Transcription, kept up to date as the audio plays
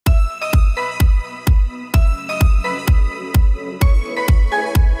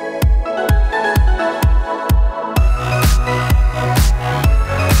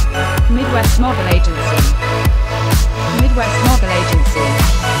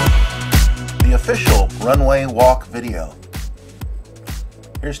official runway walk video.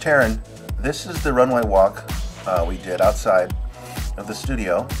 Here's Taryne. This is the runway walk we did outside of the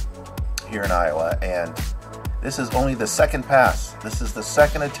studio here in Iowa, and this is only the second pass. This is the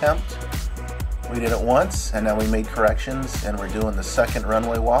second attempt. We did it once, and now we made corrections, and we're doing the second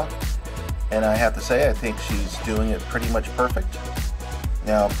runway walk. And I have to say, I think she's doing it pretty much perfect.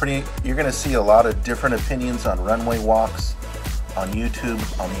 Now, you're going to see a lot of different opinions on runway walks on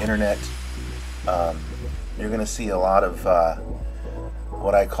YouTube, on the internet. You're going to see a lot of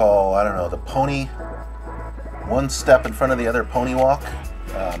what I call, I don't know, the pony, one step in front of the other pony walk.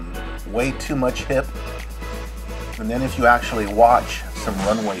 Way too much hip. And then if you actually watch some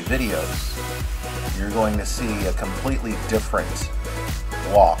runway videos, you're going to see a completely different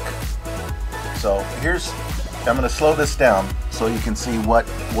walk. So I'm going to slow this down so you can see what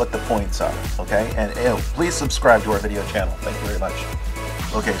the points are, okay? And please subscribe to our video channel. Thank you very much.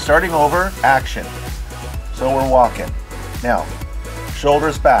 Okay, starting over, action. So we're walking. Now,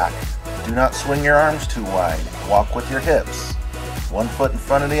 shoulders back. Do not swing your arms too wide. Walk with your hips. One foot in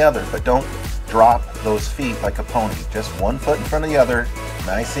front of the other, but don't drop those feet like a pony. Just one foot in front of the other,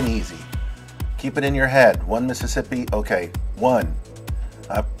 nice and easy. Keep it in your head. One Mississippi, okay, one.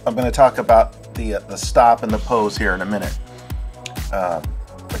 I'm going to talk about the stop and the pose here in a minute.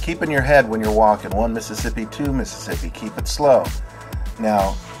 But keep in your head when you're walking, 1 Mississippi, 2 Mississippi, keep it slow.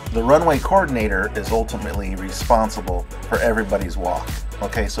 Now, the runway coordinator is ultimately responsible for everybody's walk.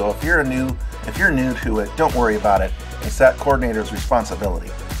 Okay, so if you're new to it, don't worry about it. It's that coordinator's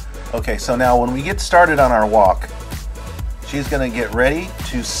responsibility. Okay, so now when we get started on our walk, she's going to get ready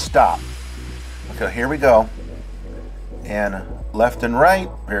to stop. Okay, here we go. And left and right,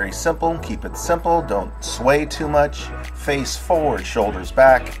 very simple. Keep it simple. Don't sway too much. Face forward, shoulders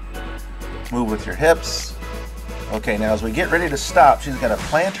back. Move with your hips. Okay, now as we get ready to stop, she's going to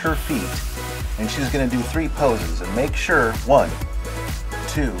plant her feet and she's going to do 3 poses. And make sure 1,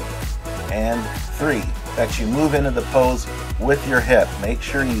 2, and 3 that you move into the pose with your hip. Make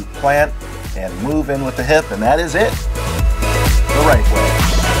sure you plant and move in with the hip, and that is it. The right way.